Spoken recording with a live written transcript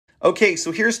Okay,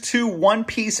 so here's two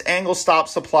one-piece angle stop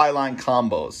supply line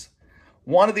combos.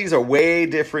 One of these are way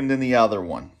different than the other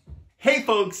one. Hey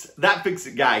folks, That Fix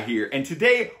It Guy here, and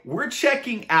today we're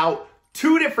checking out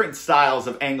two different styles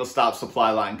of angle stop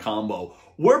supply line combo.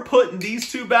 We're putting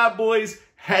these two bad boys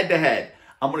head to head.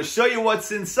 I'm going to show you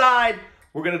what's inside,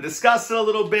 we're going to discuss it a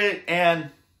little bit,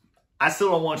 and I still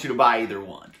don't want you to buy either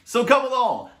one. So come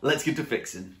along, let's get to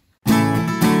fixing.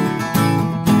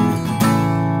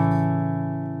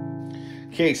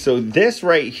 Okay, so this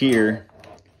right here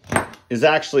is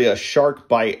actually a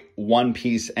SharkBite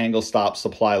one-piece angle stop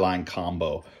supply line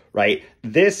combo, right?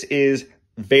 This is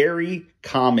very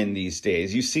common these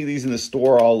days. You see these in the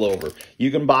store all over. You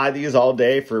can buy these all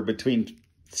day for between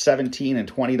 $17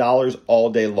 and $20 all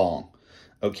day long,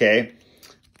 okay?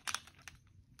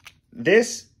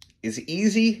 This is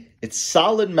easy. It's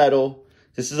solid metal.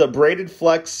 This is a braided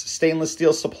flex stainless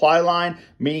steel supply line,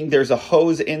 meaning there's a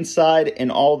hose inside, and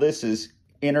all this is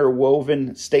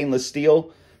interwoven stainless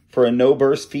steel for a no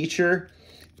burst feature.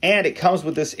 And it comes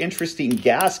with this interesting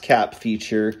gas cap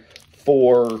feature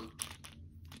for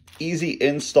easy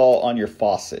install on your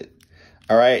faucet.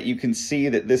 All right, you can see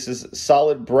that this is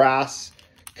solid brass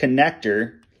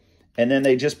connector, and then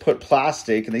they just put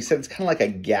plastic, and they said it's kind of like a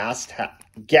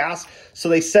gas. So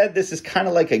they said this is kind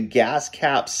of like a gas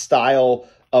cap style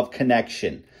of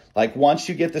connection. Like once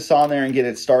you get this on there and get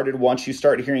it started, once you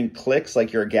start hearing clicks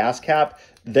like you're a gas cap,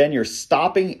 then you're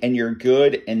stopping and you're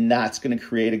good, and that's going to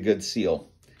create a good seal.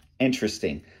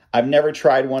 Interesting. I've never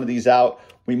tried one of these out.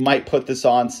 We might put this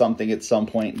on something at some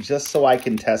point just so I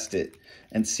can test it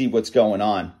and see what's going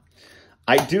on.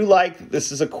 I do like,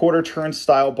 this is a quarter turn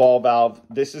style ball valve.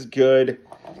 This is good.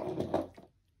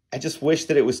 I just wish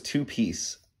that it was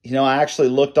two-piece. You know, I actually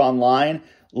looked online,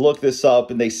 looked this up,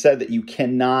 and they said that you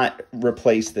cannot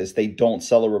replace this. They don't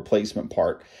sell a replacement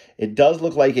part. It does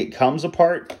look like it comes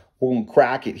apart. We're going to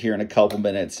crack it here in a couple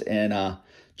minutes and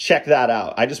check that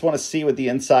out. I just want to see what the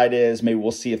inside is. Maybe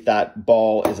we'll see if that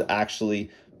ball is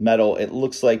actually metal. It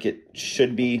looks like it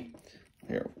should be.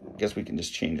 Here, I guess we can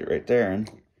just change it right there. And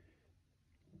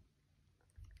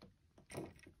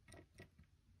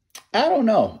I don't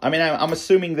know. I mean, I'm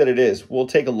assuming that it is. We'll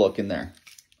take a look in there.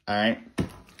 All right.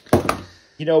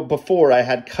 You know, before I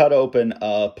had cut open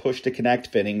a push to connect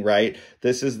fitting, right?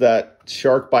 This is that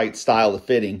SharkBite style of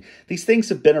fitting. These things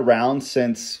have been around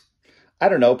since, I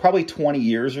don't know, probably 20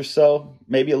 years or so,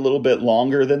 maybe a little bit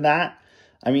longer than that.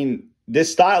 I mean,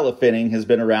 this style of fitting has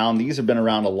been around. These have been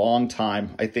around a long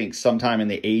time, I think sometime in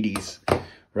the 80s,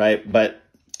 right? But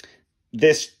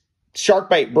this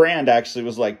SharkBite brand actually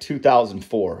was like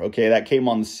 2004, okay? That came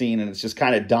on the scene, and it's just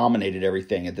kind of dominated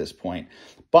everything at this point.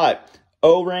 But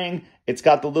O-ring, it's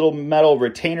got the little metal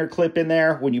retainer clip in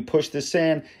there. When you push this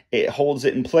in, it holds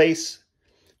it in place.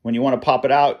 When you want to pop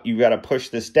it out, you got to push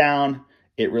this down.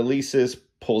 It releases,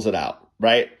 pulls it out,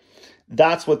 right?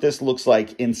 That's what this looks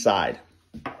like inside.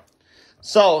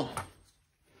 So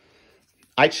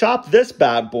I chopped this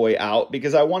bad boy out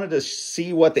because I wanted to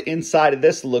see what the inside of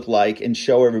this looked like and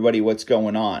show everybody what's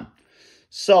going on.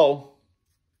 So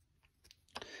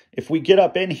if we get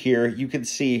up in here, you can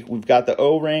see we've got the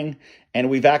O-ring, and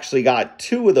we've actually got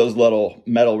two of those little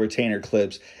metal retainer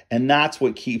clips, and that's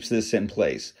what keeps this in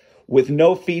place. With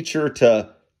no feature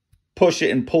to push it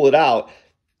and pull it out,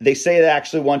 they say they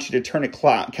actually want you to turn it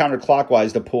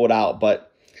counterclockwise to pull it out,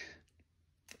 but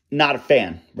not a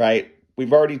fan, right?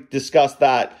 We've already discussed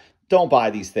that. Don't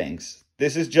buy these things.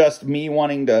 This is just me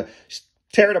wanting to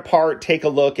tear it apart, take a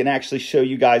look, and actually show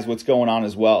you guys what's going on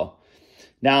as well.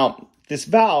 Now, this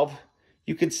valve,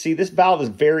 you can see this valve is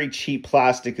very cheap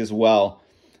plastic as well.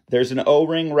 There's an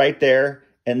O-ring right there,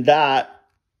 and that,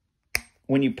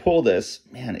 when you pull this,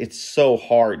 man, it's so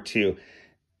hard too.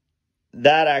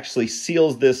 That actually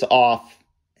seals this off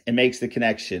and makes the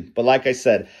connection. But like I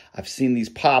said, I've seen these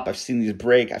pop, I've seen these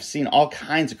break, I've seen all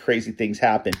kinds of crazy things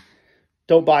happen.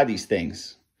 Don't buy these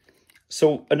things.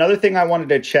 So another thing I wanted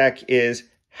to check is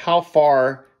how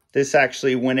far this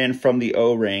actually went in from the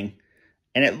O-ring.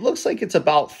 And it looks like it's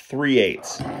about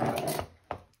 3/8.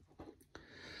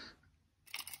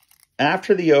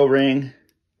 After the O-ring,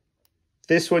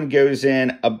 this one goes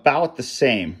in about the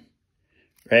same,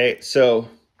 right? So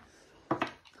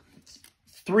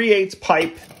 3/8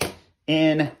 pipe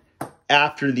in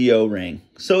after the O-ring.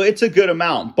 So it's a good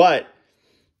amount, but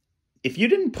if you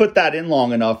didn't put that in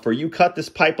long enough, or you cut this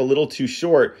pipe a little too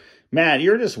short, man,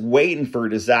 you're just waiting for a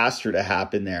disaster to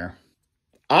happen there.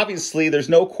 Obviously, there's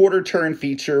no quarter turn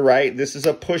feature, right? This is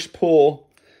a push-pull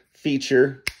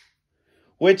feature,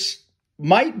 which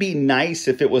might be nice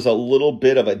if it was a little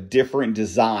bit of a different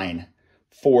design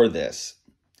for this.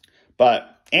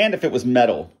 But and if it was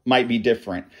metal, might be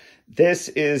different. This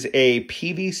is a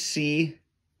PVC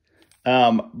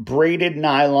braided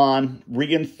nylon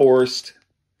reinforced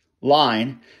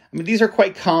line. I mean, these are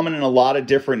quite common in a lot of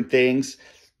different things.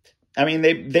 I mean,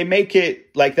 they make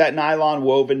it like that nylon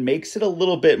woven makes it a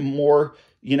little bit more,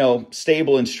 you know,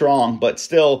 stable and strong, but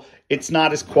still it's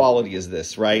not as quality as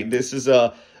this, right? This is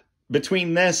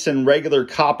between this and regular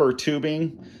copper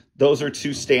tubing, those are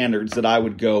two standards that I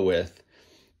would go with.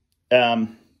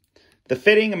 The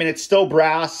fitting, I mean, it's still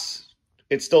brass.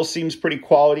 It still seems pretty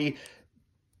quality.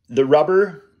 The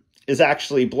rubber is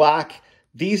actually black.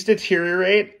 These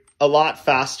deteriorate a lot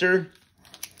faster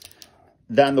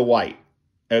than the white.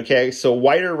 Okay, so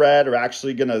white or red are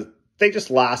actually they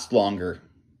just last longer.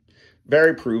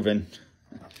 Very proven.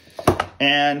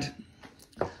 And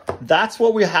that's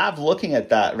what we have looking at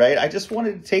that, right? I just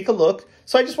wanted to take a look.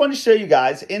 So I just wanted to show you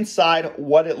guys inside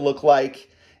what it looked like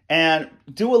and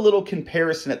do a little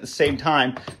comparison at the same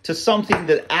time to something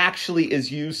that actually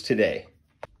is used today.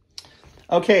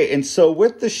 Okay, and so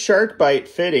with the SharkBite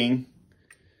fitting,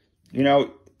 you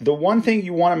know, the one thing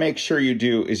you want to make sure you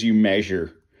do is you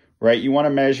measure, right? You want to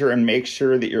measure and make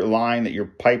sure that your line, that your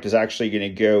pipe is actually going to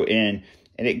go in,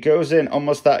 and it goes in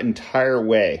almost that entire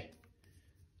way,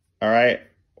 all right?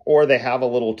 Or they have a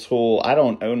little tool. I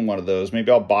don't own one of those.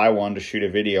 Maybe I'll buy one to shoot a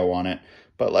video on it.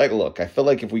 But like, look, I feel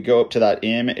like if we go up to that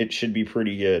M, it should be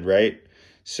pretty good, right?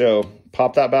 So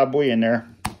pop that bad boy in there.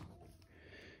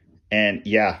 And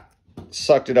yeah,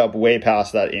 sucked it up way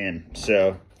past that M.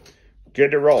 So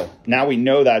good to roll. Now we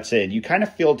know that's in. You kind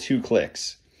of feel 2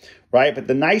 clicks, right? But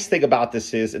the nice thing about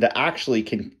this is it actually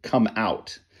can come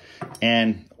out.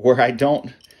 And where I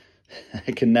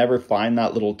can never find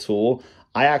that little tool,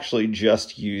 I actually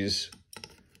just use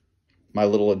my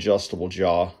little adjustable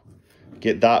jaw.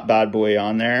 Get that bad boy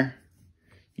on there.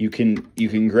 You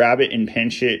can grab it and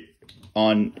pinch it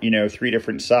on, you know, 3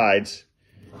 different sides.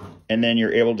 And then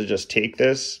you're able to just take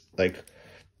this. Like,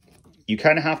 you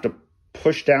kind of have to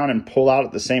push down and pull out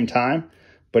at the same time.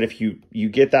 But if you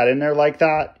get that in there like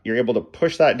that, you're able to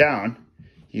push that down.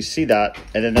 You see that,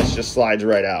 and then this just slides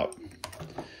right out.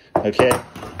 Okay?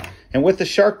 And with the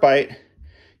SharkBite,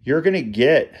 you're going to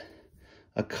get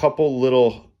a couple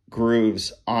little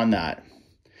grooves on that.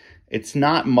 It's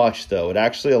not much, though. It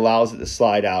actually allows it to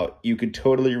slide out. You could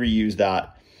totally reuse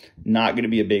that. Not going to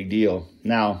be a big deal.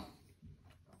 Now,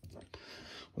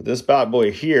 with this bad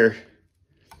boy here,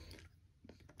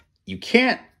 you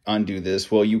can't undo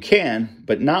this. Well, you can,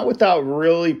 but not without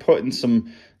really putting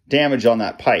some damage on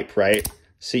that pipe, right?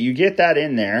 So you get that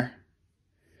in there,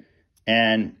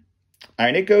 and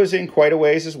it goes in quite a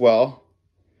ways as well.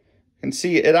 You can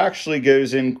see it actually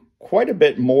goes in quite a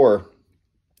bit more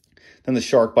than the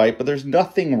SharkBite, but there's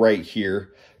nothing right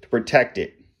here to protect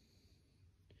it.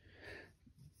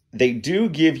 They do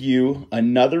give you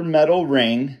another metal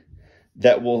ring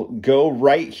that will go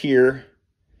right here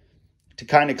to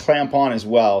kind of clamp on as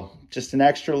well. Just an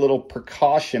extra little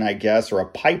precaution, I guess, or a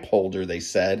pipe holder, they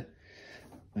said,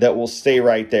 that will stay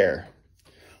right there.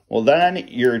 Well, then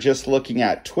you're just looking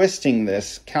at twisting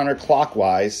this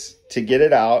counterclockwise to get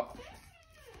it out.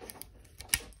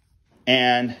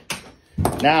 And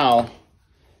now,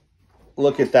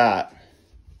 look at that.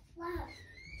 Wow.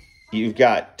 You've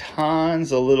got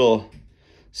tons of little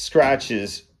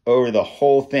scratches over the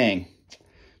whole thing.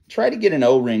 Try to get an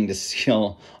O-ring to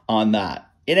seal on that.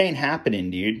 It ain't happening,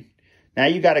 dude. Now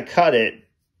you got to cut it,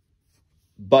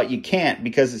 but you can't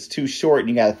because it's too short and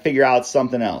you got to figure out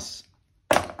something else.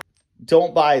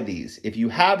 Don't buy these. If you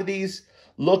have these,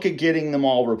 look at getting them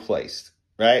all replaced,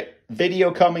 right?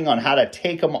 Video coming on how to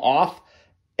take them off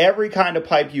every kind of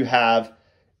pipe you have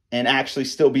and actually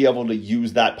still be able to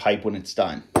use that pipe when it's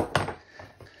done.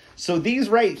 So these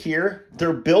right here,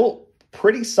 they're built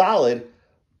pretty solid,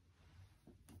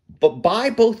 but buy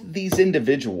both of these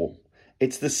individual.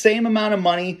 It's the same amount of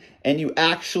money, and you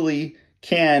actually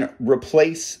can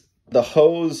replace the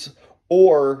hose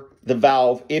or the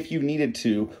valve if you needed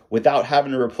to without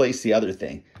having to replace the other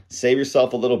thing. Save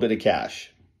yourself a little bit of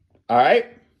cash. All right?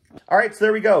 All right, so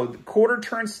there we go. The quarter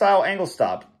turn style angle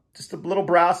stop. Just a little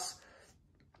brass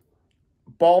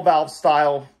ball valve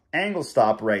style angle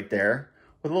stop right there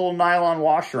with a little nylon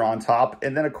washer on top.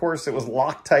 And then, of course, it was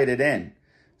Loctited in.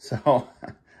 So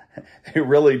they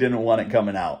really didn't want it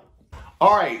coming out.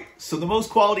 All right, so the most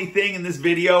quality thing in this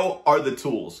video are the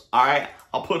tools. All right,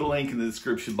 I'll put a link in the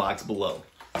description box below.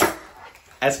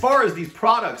 As far as these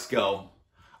products go,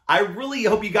 I really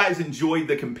hope you guys enjoyed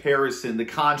the comparison, the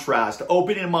contrast,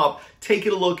 opening them up,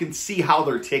 taking a look and see how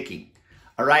they're ticking.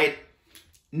 All right,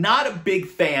 not a big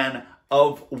fan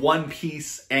of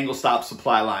one-piece angle stop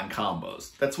supply line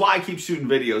combos. That's why I keep shooting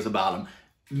videos about them.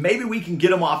 maybe we can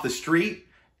get them off the street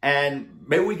and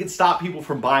maybe we can stop people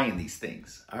from buying these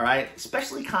things, all right?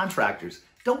 Especially contractors.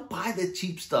 Don't buy the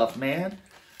cheap stuff, man,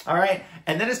 all right?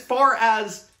 And then as far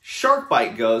as shark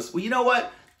bite goes, well, you know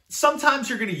what? Sometimes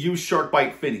you're going to use shark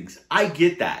bite fittings. I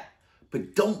get that.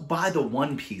 But don't buy the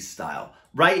one-piece style,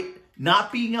 right?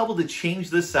 Not being able to change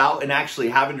this out and actually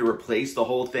having to replace the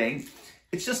whole thing,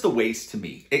 it's just a waste to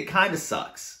me. It kind of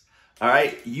sucks, all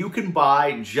right? You can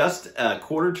buy just a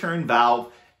quarter-turn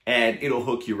valve and it'll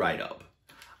hook you right up.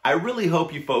 I really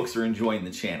hope you folks are enjoying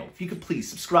the channel. If you could please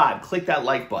subscribe, click that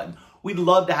like button. We'd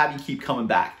love to have you keep coming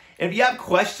back. And if you have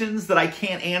questions that I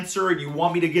can't answer and you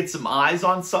want me to get some eyes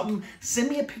on something, send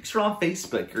me a picture on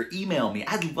Facebook or email me.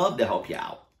 I'd love to help you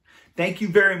out. Thank you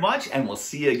very much, and we'll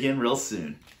see you again real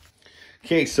soon.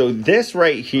 Okay, so this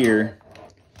right here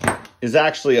is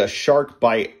actually a shark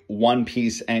bite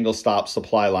one-piece angle stop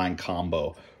supply line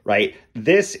combo, right?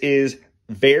 This is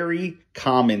very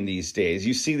common these days.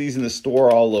 You see these in the store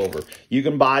all over. You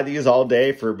can buy these all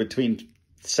day for between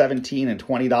 $17 and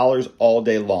 $20 all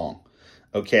day long,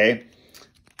 okay?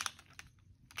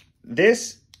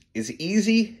 This is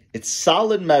easy. It's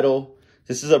solid metal.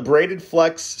 This is a braided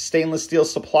flex stainless steel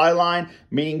supply line,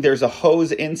 meaning there's a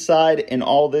hose inside and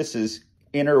all this is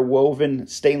interwoven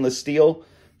stainless steel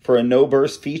for a no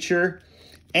burst feature.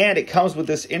 And it comes with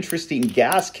this interesting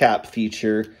gas cap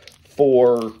feature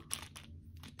for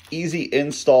easy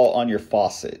install on your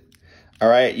faucet. All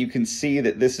right, you can see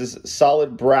that this is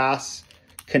solid brass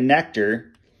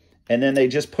connector, and then they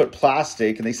just put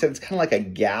plastic, and they said it's kind of like a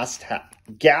gas.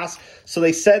 So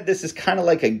they said this is kind of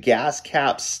like a gas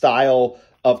cap style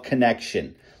of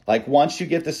connection. Like once you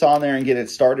get this on there and get it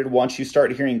started, once you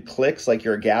start hearing clicks like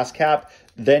you're a gas cap,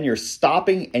 then you're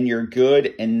stopping and you're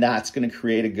good, and that's going to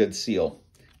create a good seal.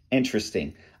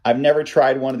 Interesting. I've never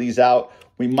tried one of these out.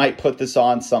 We might put this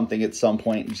on something at some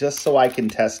point just so I can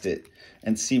test it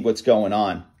and see what's going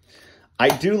on. I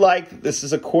do like this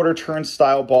is a quarter turn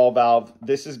style ball valve.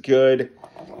 This is good.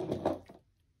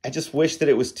 I just wish that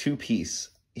it was two-piece.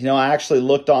 You know, I actually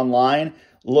looked online,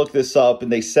 looked this up,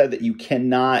 and they said that you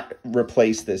cannot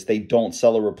replace this. They don't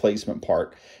sell a replacement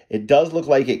part. It does look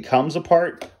like it comes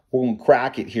apart. We're going to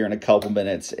crack it here in a couple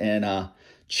minutes and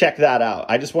check that out.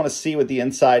 I just want to see what the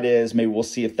inside is. Maybe we'll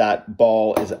see if that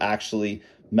ball is actually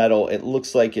metal. It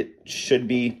looks like it should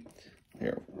be.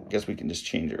 Here, I guess we can just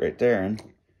change it right there. And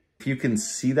if you can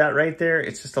see that right there,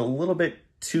 it's just a little bit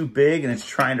too big and it's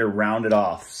trying to round it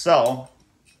off. So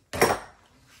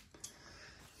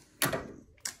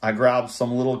I grabbed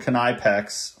some little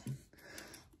Knipex.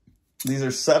 These are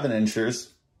 7-inchers.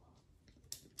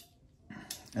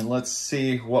 And let's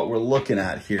see what we're looking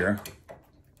at here.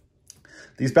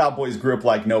 These bad boys grip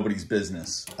like nobody's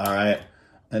business, all right?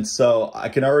 And so I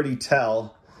can already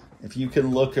tell, if you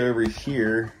can look over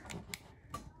here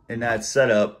in that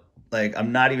setup, like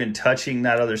I'm not even touching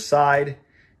that other side,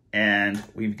 and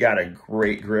we've got a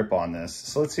great grip on this.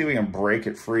 So let's see if we can break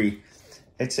it free.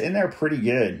 It's in there pretty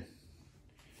good.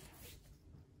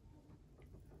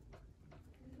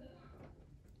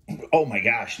 Oh my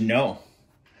gosh, no.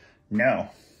 No.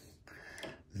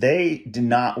 They do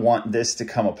not want this to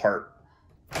come apart.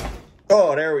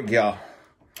 Oh, there we go.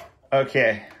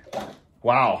 Okay.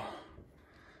 Wow.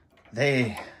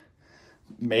 They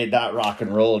made that rock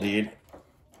and roll, dude.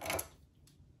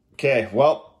 Okay,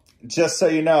 well, just so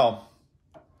you know,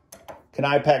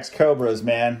 Knipex Cobras,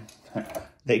 man,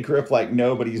 they grip like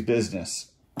nobody's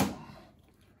business.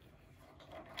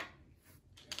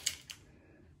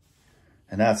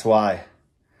 And that's why.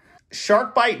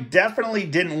 Shark Bite definitely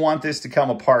didn't want this to come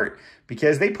apart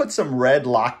because they put some red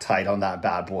Loctite on that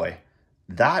bad boy.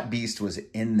 That beast was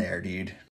in there, dude.